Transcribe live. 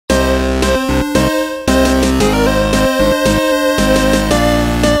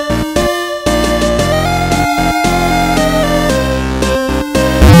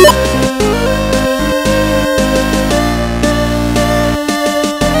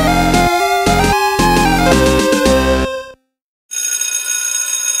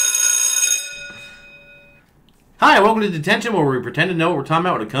welcome to D10tion, where we pretend to know what we're talking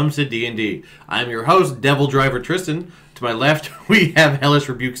about when it comes to D&D. I'm your host, Devil Driver Tristan. To my left, we have Hellish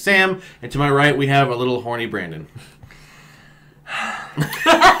Rebuke Sam, and to my right, we have a little horny Brandon.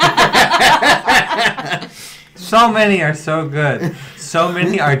 So many are so good. So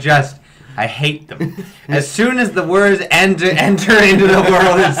many are just, I hate them. As soon as the words enter into the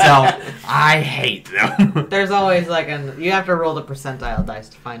world itself, I hate them. There's always like you have to roll the percentile dice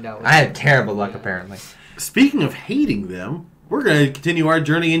to find out. I had terrible luck, apparently. Speaking of hating them, we're going to continue our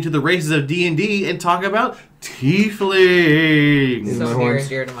journey into the races of D&D and talk about Tieflings. So near and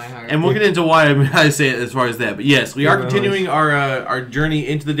dear to my heart. And we'll get into why I say it as far as that. But yes, we are continuing our journey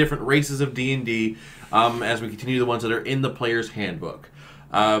into the different races of D&D as we continue the ones that are in the player's handbook.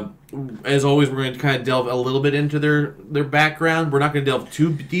 As always, we're going to kind of delve a little bit into their background. We're not going to delve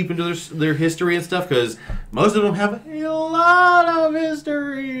too deep into their history and stuff because most of them have a lot of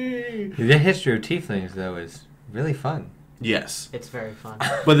history. The history of Tieflings, though, is really fun. Yes. It's very fun.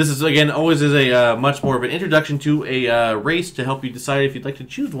 But this is, again, always is a much more of an introduction to a race to help you decide if you'd like to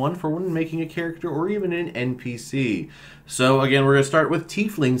choose one for when making a character or even an NPC. So, again, we're going to start with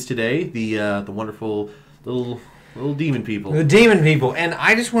Tieflings today, the wonderful little demon people. The demon people. And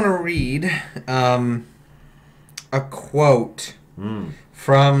I just want to read a quote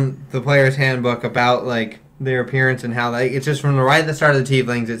from the player's handbook about, like, their appearance and how it's just from right at the start of the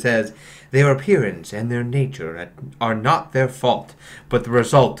Tieflings. It says, their appearance and their nature are not their fault, but the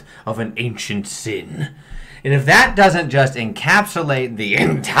result of an ancient sin. And if that doesn't just encapsulate the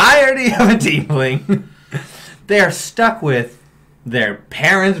entirety of a Tiefling, they're stuck with their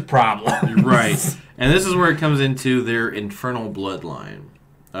parents' problems. Right. And this is where it comes into their infernal bloodline.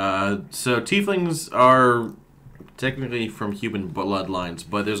 So Tieflings are technically from human bloodlines,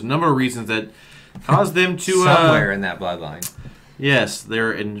 but there's a number of reasons that cause them to... somewhere in that bloodline. Yes,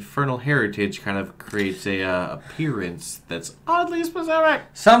 their infernal heritage kind of creates a appearance that's oddly specific.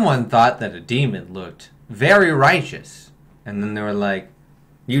 Someone thought that a demon looked very righteous. And then they were like,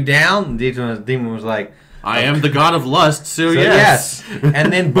 you down? And the demon was like... I am the god of lust, so yes.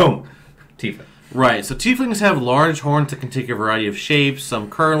 And then boom, Tiefling. Right, so Tieflings have large horns that can take a variety of shapes, some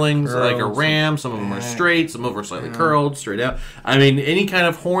curlings, like a ram, some of them are straight, some of them are slightly curled, straight out. I mean, any kind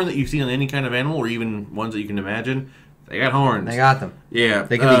of horn that you see on any kind of animal, or even ones that you can imagine, they got horns. They got them. Yeah.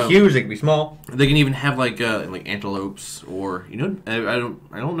 They can be huge, they can be small. They can even have like antelopes, or, I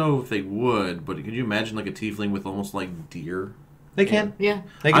don't know if they would, but could you imagine like a Tiefling with almost like deer? They can. Yeah.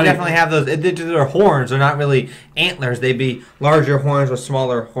 They can definitely have those. They're horns. They're not really antlers. They'd be larger horns with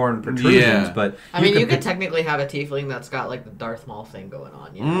smaller horn protrusions. Yeah. But you could technically have a Tiefling that's got like the Darth Maul thing going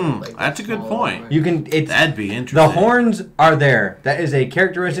on. You know? Like that's a good point. That'd be interesting. The horns are there. That is a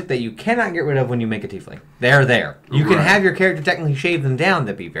characteristic that you cannot get rid of when you make a Tiefling. They're there. You can have your character technically shave them down.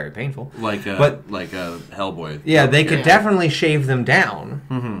 That'd be very painful. Like Hellboy. Yeah, they could definitely shave them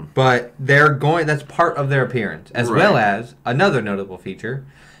down. But they're going. That's part of their appearance, as well as another notable feature.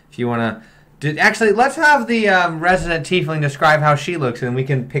 If you want to, actually, let's have the resident Tiefling describe how she looks, and we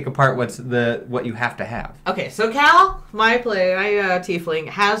can pick apart what you have to have. Okay, so Cal, my Tiefling,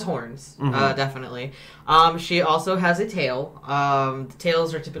 has horns, definitely. She also has a tail. The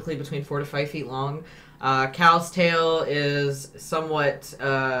tails are typically between 4 to 5 feet long. Cal's tail is somewhat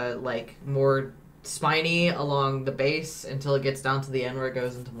like more spiny along the base until it gets down to the end where it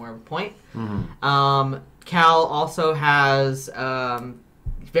goes into more of a point. Cal also has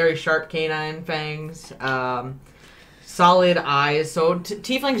very sharp canine fangs, solid eyes. So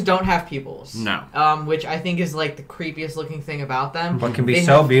Tieflings don't have pupils. No. Which I think is like the creepiest looking thing about them. But can be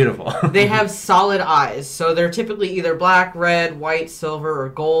so beautiful. They have solid eyes. So they're typically either black, red, white, silver, or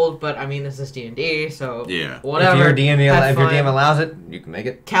gold. But I mean, this is D&D, so whatever. If your DM allows it, you can make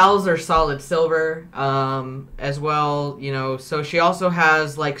it. Cal's are solid silver as well. So she also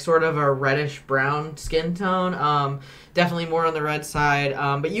has like sort of a reddish brown skin tone. Definitely more on the red side.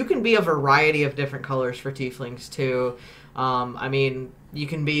 But you can be a variety of different colors for Tieflings too. I mean, you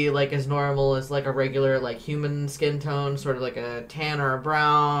can be like as normal as like a regular like human skin tone, sort of like a tan or a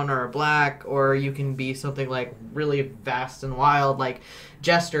brown or a black, or you can be something like really vast and wild like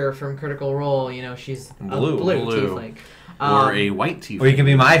Jester from Critical Role. She's blue Tiefling. Or a white Tiefling. Or you can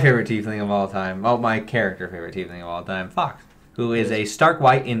be my favorite Tiefling of all time. Oh, my character favorite Tiefling of all time, Fox, who is a stark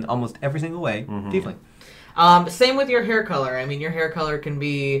white in almost every single way Tiefling. Same with your hair color. I mean, your hair color can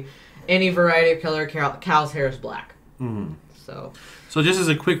be any variety of color. Cal's hair is black. So just as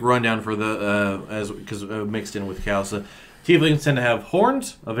a quick rundown for because mixed in with Cal, so Tieflings tend to have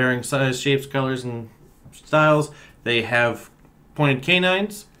horns of varying size, shapes, colors, and styles. They have pointed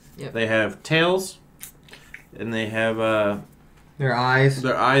canines. Yep. They have tails, and they have Their eyes.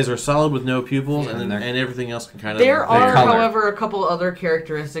 Their eyes are solid with no pupils, Yeah, and everything else can kind of... There are, color. however, a couple other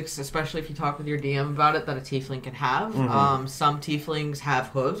characteristics, especially if you talk with your DM about it, that a tiefling can have. Some tieflings have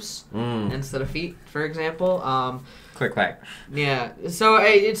hooves instead of feet, for example. Click clack. Yeah, so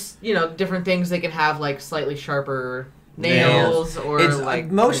it's, different things. They can have, like, slightly sharper nails, or it's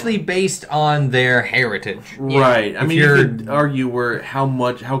like... mostly based on their heritage. Right. I If mean, you could argue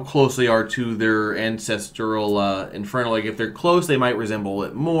how close they are to their ancestral infernal. Like, if they're close, they might resemble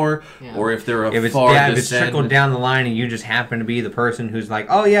it more, or if they're if it's trickled down the line and you just happen to be the person who's like,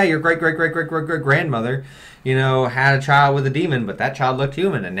 oh yeah, your great-great-great-great-great-great-grandmother, had a child with a demon, but that child looked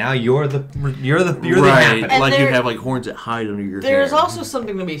human, and now you're the right. the Like you have like horns that hide under your hair. There's also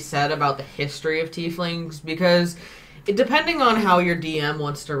something to be said about the history of tieflings, because depending on how your DM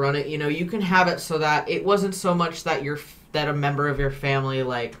wants to run it, you can have it so that it wasn't so much that a member of your family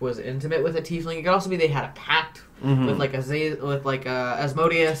was intimate with a tiefling. It could also be they had a pact with like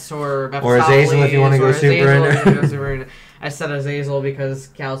Asmodeus or Mephistopheles, or Azazel if you want to go super into. I said Azazel because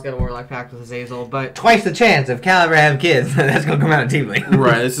Cal's got a warlock pact with Azazel, but twice the chance if Cal ever have kids, that's gonna come out of tiefling.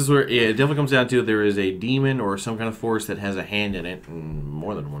 Right. This is where it definitely comes down to there is a demon or some kind of force that has a hand in it in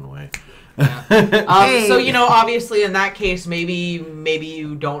more than one way. Yeah. So obviously in that case, maybe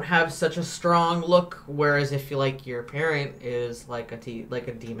you don't have such a strong look. Whereas if your parent is like a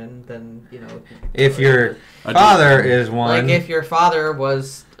demon, then if your father is one, like if your father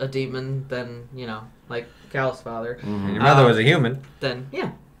was a demon, then like Cal's father, and your mother was a human, then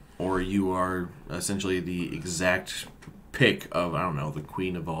yeah. Or you are essentially the exact pick of the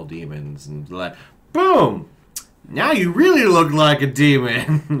queen of all demons, and boom. Now you really look like a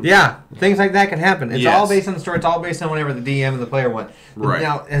demon. Yeah, things like that can happen. It's all based on the story. It's all based on whatever the DM and the player want. Right.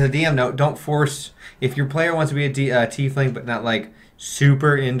 Now, as a DM note, don't force... If your player wants to be a tiefling, but not,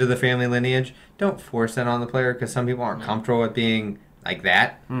 super into the family lineage, don't force that on the player, because some people aren't comfortable with being like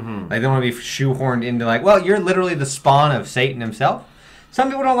that. Mm-hmm. They don't want to be shoehorned into, you're literally the spawn of Satan himself. Some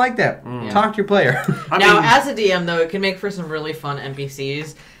people don't like that. Talk to your player. As a DM, though, it can make for some really fun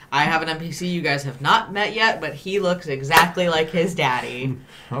NPCs. I have an NPC you guys have not met yet, but he looks exactly like his daddy.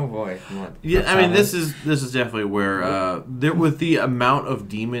 Oh boy! Yeah, this is definitely where with the amount of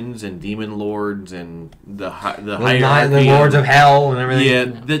demons and demon lords and the hierarchy, the lords of hell and everything. Yeah,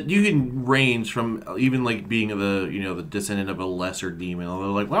 that you can range from even being the descendant of a lesser demon.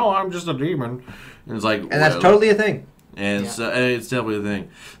 Although I'm just a demon, and it's and that's totally a thing. And it's definitely a thing.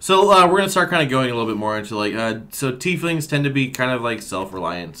 So we're going to start kind of going a little bit more into so tieflings tend to be kind of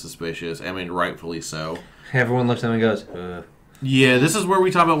self-reliant, suspicious. I mean, rightfully so. Everyone looks at them and goes, Yeah, this is where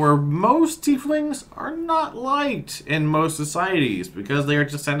we talk about where most tieflings are not liked in most societies because they are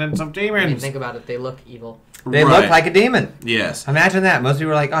descendants of demons. When you think about it, they look evil. They look like a demon. Yes. Imagine that. Most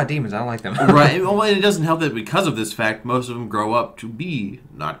people are like, demons, I don't like them. Right. Well, and it doesn't help that because of this fact, most of them grow up to be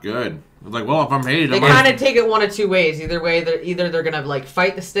not good. It's if I'm hated, they kind of take it one of two ways. Either way, they're gonna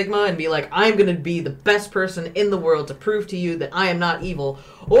fight the stigma and be I'm gonna be the best person in the world to prove to you that I am not evil,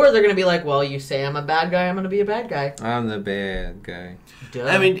 or they're gonna be well, you say I'm a bad guy, I'm gonna be a bad guy. I'm the bad guy. Duh.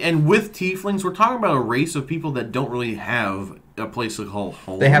 I mean, and with tieflings, we're talking about a race of people that don't really have a place to call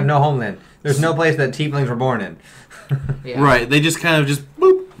home. They have no homeland. There's no place that tieflings were born in. Yeah. Right. They just kind of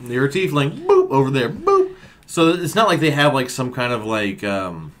boop. You're a tiefling. Boop over there. Boop. So it's not like they have some kind of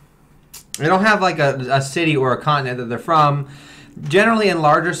They don't have a city or a continent that they're from. Generally, in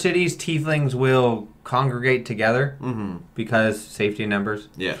larger cities, tieflings will congregate together because safety in numbers.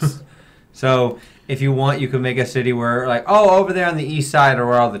 Yes. So if you want, you could make a city where over there on the east side are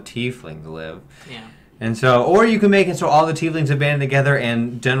where all the tieflings live. Yeah. And so, or you can make it so all the tieflings have banded together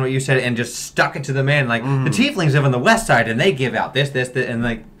and done what you said and just stuck it to the man. The tieflings live on the west side and they give out this,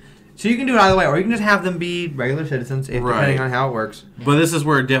 and so you can do it either way, or you can just have them be regular citizens, depending on how it works. But this is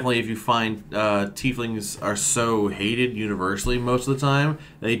where definitely, if you find tieflings are so hated universally most of the time,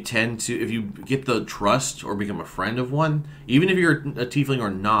 they tend to, if you get the trust or become a friend of one, even if you're a tiefling or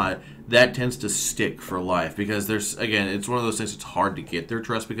not, that tends to stick for life. Because it's one of those things that's hard to get their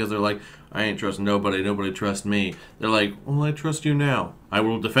trust because they're I ain't trust nobody trusts me. They're well, I trust you now. I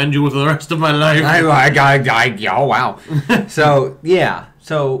will defend you with the rest of my life. Oh, wow. So, yeah.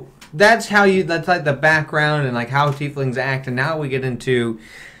 So that's the background and how tieflings act. And now we get into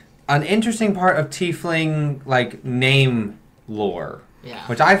an interesting part of tiefling name lore. Yeah.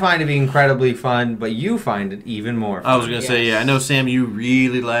 Which I find to be incredibly fun, but you find it even more fun. I was going to say, I know, Sam, you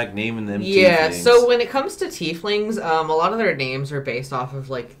really like naming them tieflings. Yeah, so when it comes to tieflings, a lot of their names are based off of,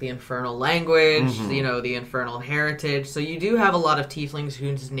 the infernal language, the infernal heritage. So you do have a lot of tieflings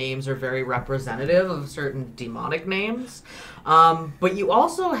whose names are very representative of certain demonic names. But you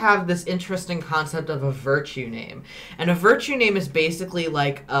also have this interesting concept of a virtue name. And a virtue name is basically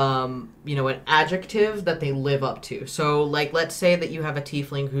like, you know, an adjective that they live up to. So, like, let's say that you have a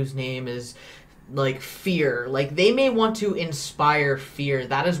tiefling whose name is, like, fear. Like, they may want to inspire fear.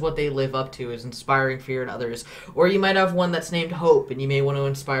 That is what they live up to, is inspiring fear in others. Or you might have one that's named hope, and you may want to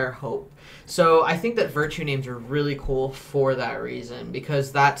inspire hope. So I think that virtue names are really cool for that reason,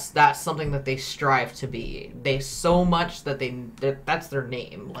 because that's something that they strive to be. They so much that that's their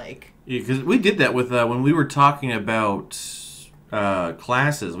name. Like, yeah, because we did that with when we were talking about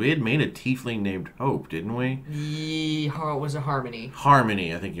classes. We had made a tiefling named Hope, didn't we? Was it Harmony?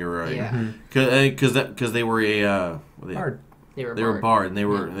 Harmony, I think you're right. Yeah. Because they were a Bard. They were bard, and they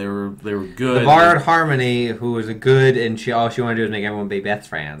were good. The bard Harmony, who was a good, and all she wanted to do was make everyone be best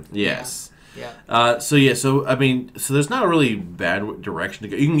friends. Yes. Yeah. So I mean, so there's not a really bad direction to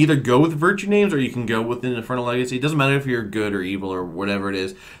go. You can either go with virtue names, or you can go with an Infernal Legacy. It doesn't matter if you're good or evil or whatever it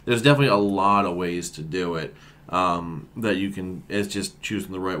is. There's definitely a lot of ways to do it. That you can. It's just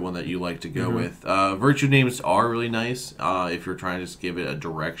choosing the right one that you like to go with. Virtue names are really nice if you're trying to just give it a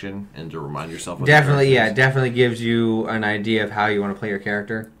direction and to remind yourself. Definitely, yeah, it definitely gives you an idea of how you want to play your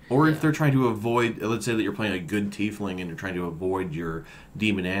character. Or if they're trying to avoid, let's say that you're playing a good tiefling and you're trying to avoid your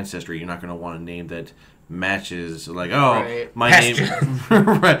demon ancestry, you're not going to want a name that matches, like, my name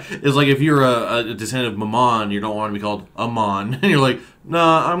right. It's like if you're a descendant of Mammon, you don't want to be called Amon, and you're like,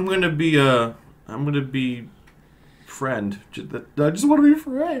 nah, I'm gonna be friend. I just want to be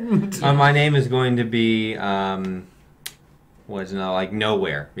friend. My name is going to be like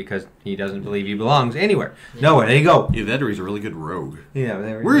Nowhere, because he doesn't believe he belongs anywhere. Yeah. Nowhere. There you go. Either that or he's a really good rogue. Yeah.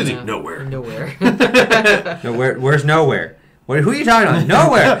 There Where is he? Nowhere. Nowhere. Nowhere. Where's Nowhere? Who are you talking about?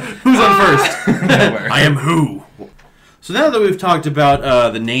 Nowhere. Who's on first? Nowhere. I am who. So now that we've talked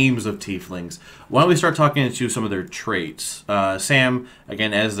about the names of tieflings, why don't we start talking into some of their traits? Sam,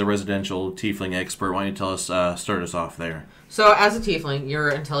 again, as the residential tiefling expert, why don't you tell us, start us off there? So, as a tiefling, your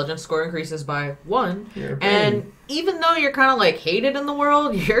intelligence score increases by 1, and even though you're kind of like hated in the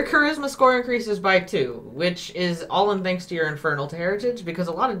world, your charisma score increases by 2, which is all in thanks to your infernal heritage, because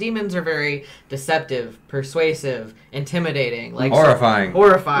a lot of demons are very deceptive, persuasive, intimidating, like horrifying.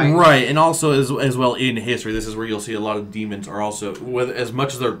 Right, and also as well in history, this is where you'll see a lot of demons are also, as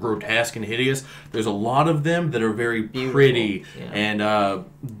much as they're grotesque and hideous, there's a lot of them that are very pretty and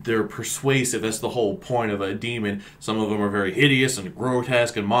they're persuasive. That's the whole point of a demon. Some of them are very hideous and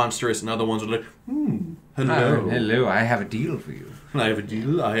grotesque and monstrous, and other ones are like, hello. Hello, I have a deal for you. I have a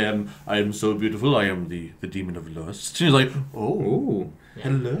deal. I am so beautiful. I am the demon of lust. She's like, oh,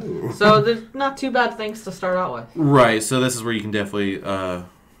 hello. So there's not too bad things to start out with. Right. So this is where you can definitely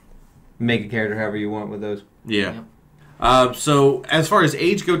make a character however you want with those. Yeah. So as far as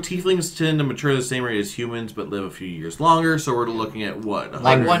age go, tieflings tend to mature the same rate as humans, but live a few years longer. So we're looking at what,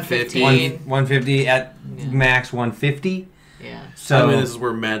 like 115, 150 at max 150. Yeah. So I mean, this is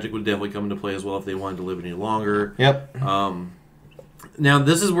where magic would definitely come into play as well if they wanted to live any longer. Yep. Now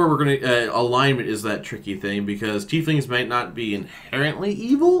this is where we're going to alignment is that tricky thing, because tieflings might not be inherently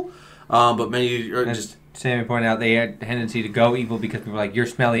evil, but many are just. Sammy pointed out they had a tendency to go evil because people are like, you're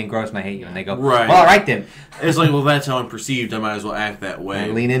smelly and gross and I hate you. And they go, right. Well, all right then. It's like, well, that's how I'm perceived. I might as well act that way.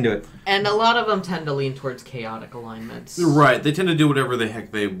 And lean into it. And a lot of them tend to lean towards chaotic alignments. Right. They tend to do whatever the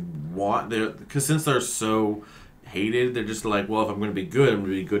heck they want. Because since they're so hated, they're just like, well, if I'm going to be good, I'm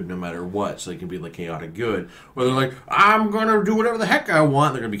going to be good no matter what. So they can be like chaotic good. Or they're like, I'm going to do whatever the heck I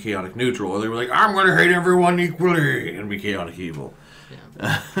want. They're going to be chaotic neutral. Or they're like, I'm going to hate everyone equally and be chaotic evil.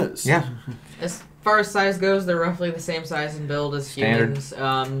 Yeah. As far as size goes, they're roughly the same size and build as humans.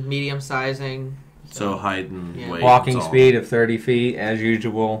 Medium sizing. So height and weight. Walking speed of 30 feet as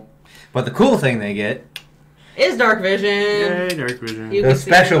usual. But the cool thing they get is dark vision. Yay, dark vision. Those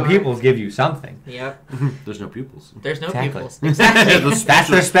special pupils give you something. Yep. There's no pupils. There's no pupils. Exactly. That's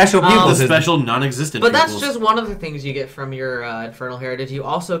their special pupils. The special non-existent But pupils. that's just one of the things you get from your Infernal Heritage. You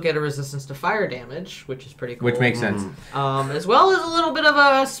also get a resistance to fire damage, which is pretty cool. Which makes sense. As well as a little bit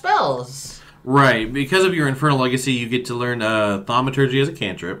of spells. Right. Because of your Infernal Legacy, you get to learn Thaumaturgy as a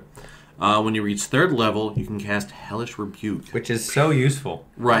cantrip. When you reach 3rd level, you can cast Hellish Rebuke. Which is so useful.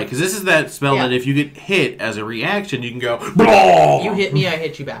 Right, because this is that spell that if you get hit as a reaction, you can go, blah! You hit me, I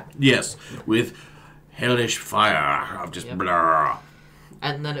hit you back. Yes, with Hellish Fire. I'm just blah.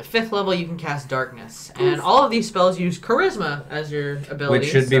 And then at 5th level, you can cast Darkness. And all of these spells use Charisma as your ability. Which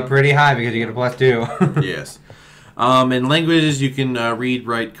should be pretty high because you get a +2. Yes. In languages, you can read,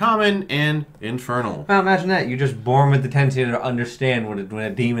 write Common and Infernal. Well, imagine that. You're just born with the tendency to understand when a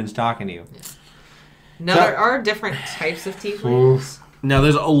demon's talking to you. Yeah. Now, there are different types of tieflings. Now,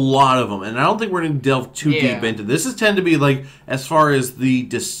 there's a lot of them, and I don't think we're going to delve too deep into this. Is tend to be like as far as the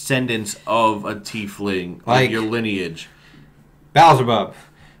descendants of a tiefling, like your lineage. Beelzebub,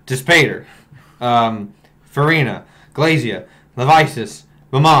 Dispater, Farina, Glazia, Levisus,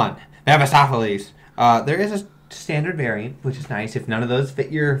 Mammon, Mephistopheles. There is a standard variant, which is nice if none of those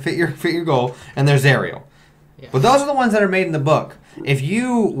fit your goal, and there's Zariel. Yeah. But those are the ones that are made in the book. If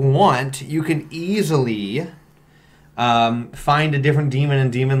you want, you can easily find a different demon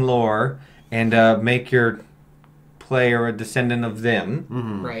in demon lore and make your player a descendant of them.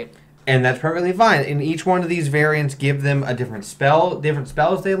 Mm-hmm. Right. And that's perfectly fine. And each one of these variants give them a different spells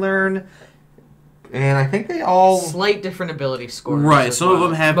they learn. And I think they all... Slight different ability scores. Right. Some of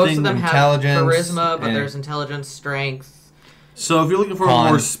them have Most of them intelligence, have charisma, but there's intelligence, strength. So if you're looking for a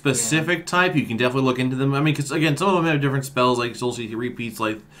more specific type, you can definitely look into them. I mean, because, again, some of them have different spells, like Soul Seek repeats,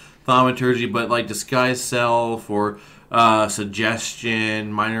 like Thaumaturgy, but like Disguise Self or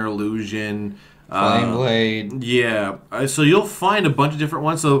Suggestion, Minor Illusion... Flame Blade. Yeah. So you'll find a bunch of different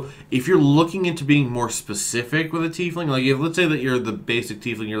ones. So if you're looking into being more specific with a tiefling, like if let's say that you're the basic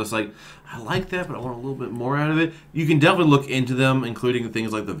tiefling, you're just like, I like that, but I want a little bit more out of it. You can definitely look into them, including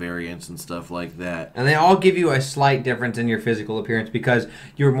things like the variants and stuff like that. And they all give you a slight difference in your physical appearance because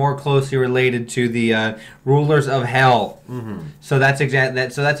you're more closely related to the rulers of hell. Mm-hmm. So that's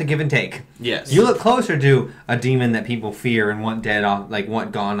So that's a give and take. Yes. You look closer to a demon that people fear and want dead off, like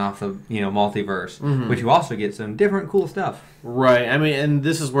want gone off the multiverse, but you also get some different cool stuff. Right. I mean, and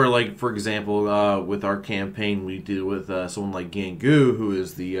this is where, like, for example, with our campaign we do with someone like Gangu, who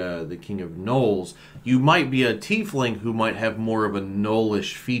is the king of gnolls. You might be a tiefling who might have more of a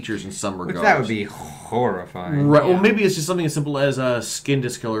gnollish features in some regards. Which that would be horrifying. Right. Yeah. Well, maybe it's just something as simple as skin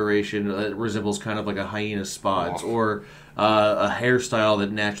discoloration that resembles kind of like a hyena spots, or a hairstyle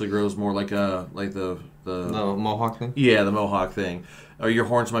that naturally grows more like the mohawk thing. Yeah, the mohawk thing. Or your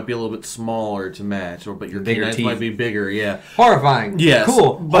horns might be a little bit smaller to match, but your canines might be bigger. Yeah, horrifying. Yes,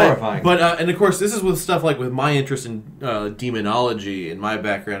 cool. Horrifying. But and of course, this is with stuff like with my interest in demonology and my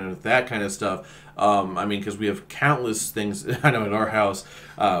background and with that kind of stuff. I mean, because we have countless things. I know in our house,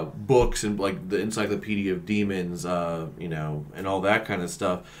 books and like the Encyclopedia of Demons, and all that kind of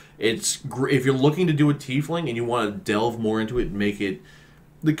stuff. It's if you're looking to do a tiefling and you want to delve more into it, and make it.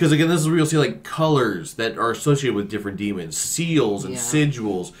 Because, again, this is where you'll see, like, colors that are associated with different demons, seals and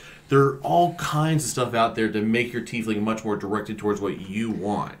sigils. There are all kinds of stuff out there to make your tiefling much more directed towards what you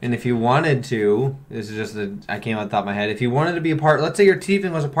want. And if you wanted to, this is just I came on the top of my head, if you wanted to be a part, let's say your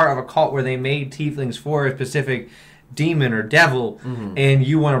tiefling was a part of a cult where they made tieflings for a specific demon or devil, and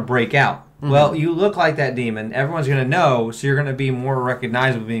you want to break out. Well, you look like that demon, everyone's going to know, so you're going to be more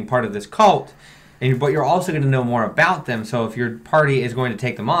recognizable being part of this cult. But you're also going to know more about them. So if your party is going to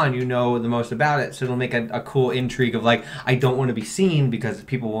take them on, you know the most about it. So it'll make a cool intrigue of like, I don't want to be seen because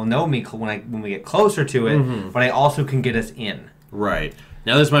people will know me when we get closer to it. But I also can get us in. Right.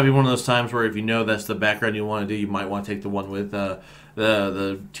 Now this might be one of those times where if you know that's the background you want to do, you might want to take the one with the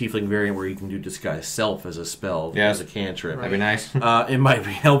tiefling variant where you can do Disguise Self as a spell, as a cantrip. That'd be nice. It might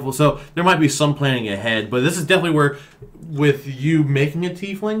be helpful. So there might be some planning ahead, but this is definitely where, with you making a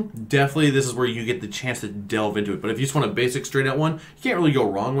tiefling, definitely this is where you get the chance to delve into it. But if you just want a basic straight out one, you can't really go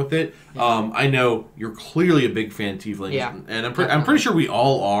wrong with it. I know you're clearly a big fan of tieflings, and I'm pretty sure we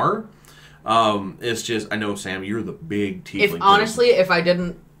all are. It's just I know, Sam, you're the big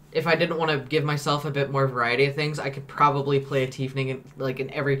tiefling. If I didn't want to give myself a bit more variety of things, I could probably play a tiefling in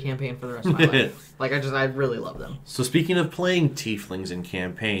every campaign for the rest of my life. I really love them. So speaking of playing tieflings in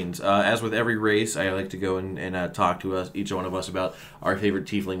campaigns, as with every race, I like to go and talk to each one of us about our favorite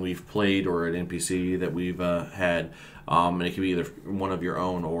tiefling we've played or an NPC that we've had. And it can be either one of your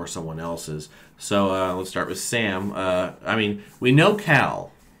own or someone else's. So let's start with Sam. We know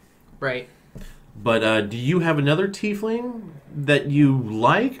Cal. Right. But do you have another tiefling that you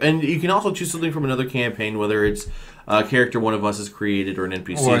like? And you can also choose something from another campaign, whether it's a character one of us has created or an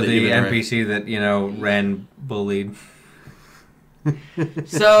NPC. Or the NPC that, Ren bullied.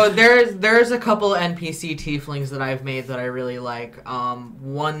 So there's a couple NPC tieflings that I've made that I really like.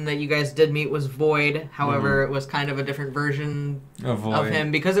 One that you guys did meet was Void. However, it was kind of a different version of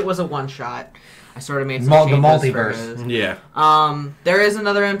him because it was a one-shot. I sort of made some changes the for multiverse. his. Yeah. There is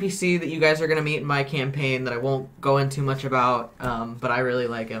another NPC that you guys are going to meet in my campaign that I won't go into much about, but I really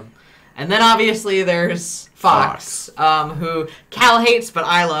like him. And then obviously there's Fox. Who Cal hates, but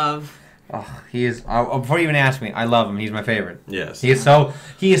I love. Oh, he is. Before you even ask me, I love him. He's my favorite. Yes. He is so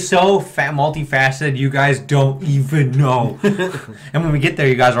multifaceted. You guys don't even know. And when we get there,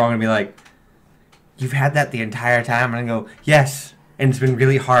 you guys are all gonna be like, "You've had that the entire time," and I go, "Yes." and it's been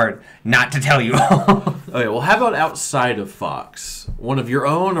really hard not to tell you all. Okay, well, how about outside of Fox? One of your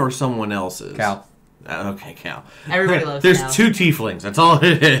own or someone else's? Cal. Okay, Cal. Everybody loves There's Cal. 2 tieflings. That's all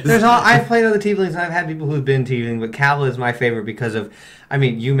it is. I've played other tieflings, and I've had people who've been tiefling, but Cal is my favorite because of, I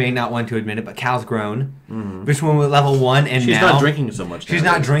mean, you may not want to admit it, but Cal's grown. Mm-hmm. Between level 1 and she's now. She's not drinking so much. She's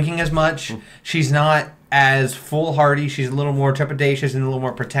not drinking as much. She's not as foolhardy. She's a little more trepidatious and a little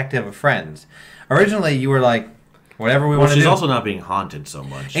more protective of friends. Originally, you were like, whatever we want to do. She's also not being haunted so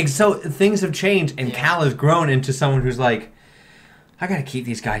much. And so things have changed, and Cal has grown into someone who's like, I gotta keep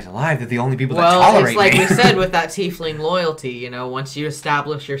these guys alive. They're the only people that tolerate me. Well, it's like we said with that tiefling loyalty, you know, once you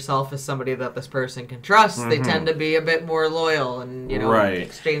establish yourself as somebody that this person can trust, they tend to be a bit more loyal and, you know,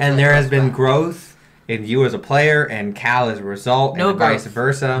 exchange. And there has been growth in you as a player and Cal as a result, and vice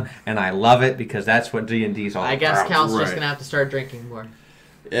versa. And I love it because that's what D&D is all about. I guess Cal's just gonna have to start drinking more.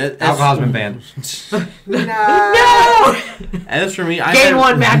 Alcohol's been banned. No! As for me, I gain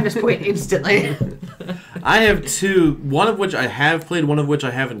 1 madness point instantly. I have 2, one of which I have played, one of which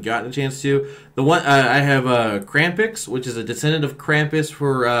I haven't gotten a chance to. The one I have Krampus, which is a descendant of Krampus.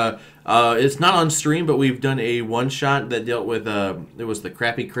 For it's not on stream, but we've done a one-shot that dealt with it was the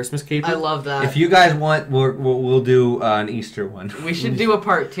crappy Christmas caper. I love that. If you guys want, we'll do an Easter one. We should do a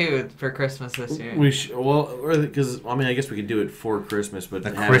part 2 for Christmas this year. We well, because I mean, I guess we could do it for Christmas, but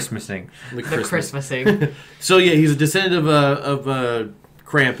the Christmasing. The Christmasing. So yeah, he's a descendant of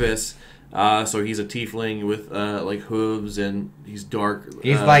Krampus. So he's a tiefling with like hooves, and he's dark.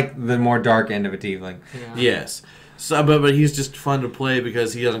 He's like the more dark end of a tiefling. Yeah. Yes. So, but he's just fun to play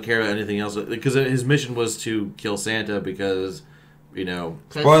because he doesn't care about anything else. Because his mission was to kill Santa because, you know...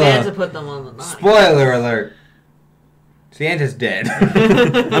 Santa put them on the knife. Spoiler alert. Santa's dead.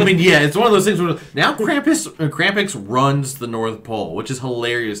 I mean, yeah, it's one of those things where now Krampus runs the North Pole, which is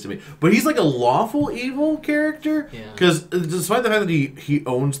hilarious to me. But he's like a lawful evil character. Because despite the fact that he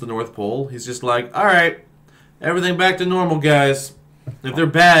owns the North Pole, he's just like, all right, everything back to normal, guys. If they're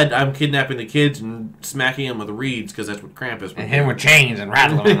bad, I'm kidnapping the kids and smacking them with reeds because that's what Krampus would do. And him with chains and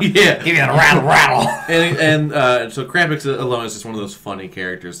rattling them. Yeah. Give you the rattle. And so Krampus alone is just one of those funny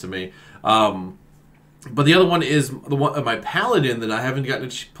characters to me. But the other one is my paladin that I haven't gotten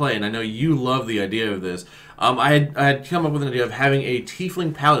to play, and I know you love the idea of this. I had come up with an idea of having a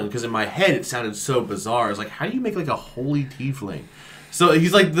tiefling paladin because in my head it sounded so bizarre. I was like, how do you make like a holy tiefling? So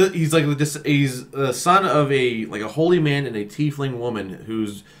he's the son of a holy man and a tiefling woman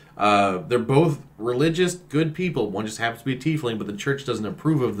who's they're both religious, good people. One just happens to be a tiefling, but the church doesn't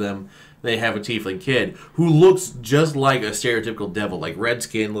approve of them. They have a tiefling kid who looks just like a stereotypical devil, like red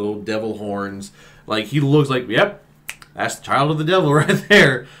skin, little devil horns. Like he looks like, yep, that's the child of the devil right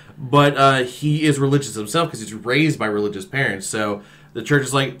there. But he is religious himself because he's raised by religious parents. So the church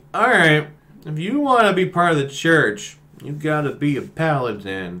is like, all right, if you want to be part of the church, you've got to be a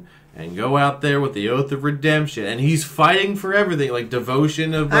paladin and go out there with the oath of redemption. And he's fighting for everything, like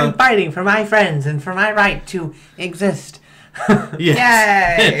devotion of... I'm fighting for my friends and for my right to exist.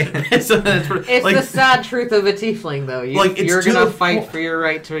 Yes. Yay! So that's it's the sad truth of a tiefling, though. You're going to fight for your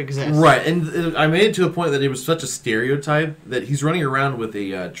right to exist. Right, and I made it to a point that it was such a stereotype that he's running around with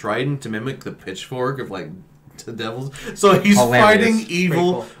a trident to mimic the pitchfork of, like, the devils. So he's fighting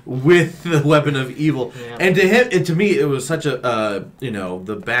evil with the weapon of evil. Yeah. And to him, to me, it was such a,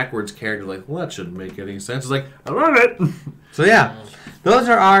 the backwards character, like, well, that shouldn't make any sense. It's like, I love it. So, yeah. Those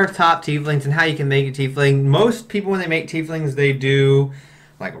are our top tieflings and how you can make a tiefling. Most people, when they make tieflings, they do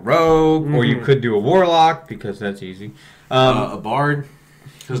like a rogue, or you could do a warlock because that's easy. A bard,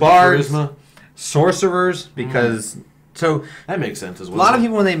 bards, charisma. Sorcerers, because so that makes sense as well. A lot of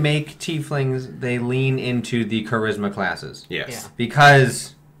people, when they make tieflings, they lean into the charisma classes. Yes,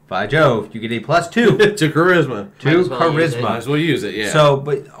 because by Jove, you get a +2 to charisma. Charisma. Might as well use it, yeah. So,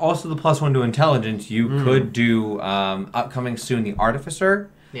 but also the +1 to intelligence. You could do upcoming soon the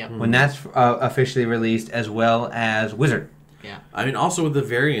Artificer, when that's officially released, as well as Wizard. Yeah. I mean, also with the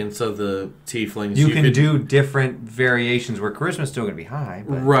variants of the tieflings, you can do different variations where charisma's still going to be high.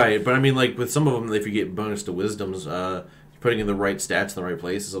 But. Right, but I mean, like with some of them, if you get bonus to wisdoms, putting in the right stats in the right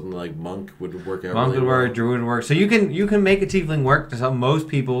places, something like monk would work out. Monk really would work, well. druid would work. So you can make a tiefling work. So most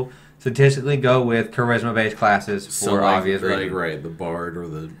people statistically go with charisma-based classes for obvious reasons. Right, the bard or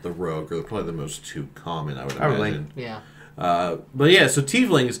the rogue are probably the most two common, I would imagine. Yeah. But yeah, so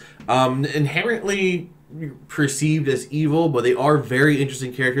tieflings inherently perceived as evil, but they are very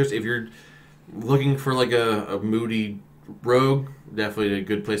interesting characters. If you're looking for like a moody rogue, definitely a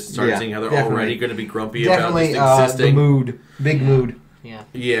good place to start seeing how they're already going to be grumpy about just existing. The mood. Big mood. Yeah.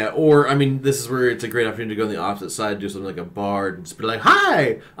 Yeah, or, I mean, this is where it's a great opportunity to go on the opposite side, do something like a bard, and just be like,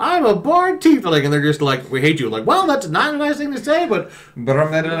 hi, I'm a bard tiefling, and they're just like, we hate you. Like, well, that's not a nice thing to say, but look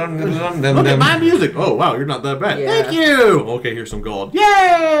at my music. Oh, wow, you're not that bad. Yeah. Thank you. Okay, here's some gold. Yay!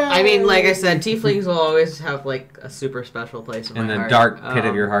 I mean, like I said, tieflings will always have, like, a super special place in my heart. In the dark pit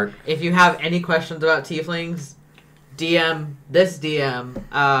of your heart. If you have any questions about tieflings, DM this DM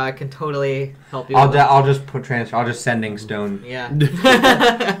can totally help you. I'll just put transfer. I'll just sending stone. Yeah.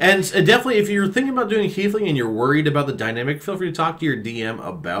 And definitely, if you're thinking about doing tiefling and you're worried about the dynamic, feel free to talk to your DM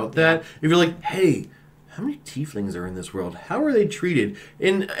about that. If you're like, hey, how many tieflings are in this world? How are they treated?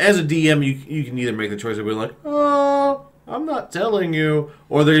 And as a DM, you can either make the choice of being like, oh, I'm not telling you,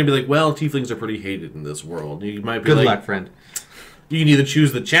 or they're gonna be like, well, tieflings are pretty hated in this world. You might be Good like, luck, friend. You can either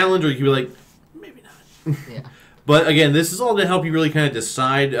choose the challenge, or you can be like, maybe not. Yeah. But again, this is all to help you really kind of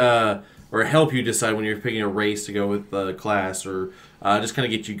decide, or help you decide when you're picking a race to go with the class, or just kind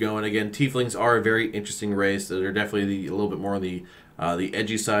of get you going. Again, tieflings are a very interesting race. They're definitely a little bit more on the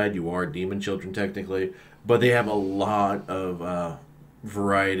edgy side. You are demon children technically, but they have a lot of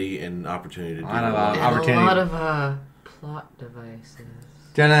variety and opportunity to do A lot of And a lot of plot devices.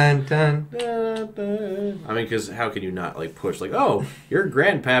 Dun, dun. I mean, because how can you not like push like, oh, your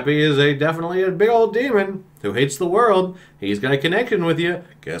grandpappy is definitely a big old demon who hates the world. He's got a connection with you.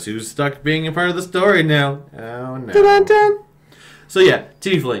 Guess who's stuck being a part of the story now? Oh no. Dun, dun. So yeah,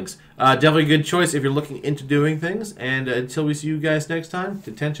 tieflings, definitely a good choice if you're looking into doing things. And until we see you guys next time,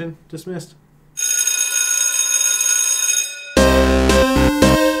 D10tion dismissed.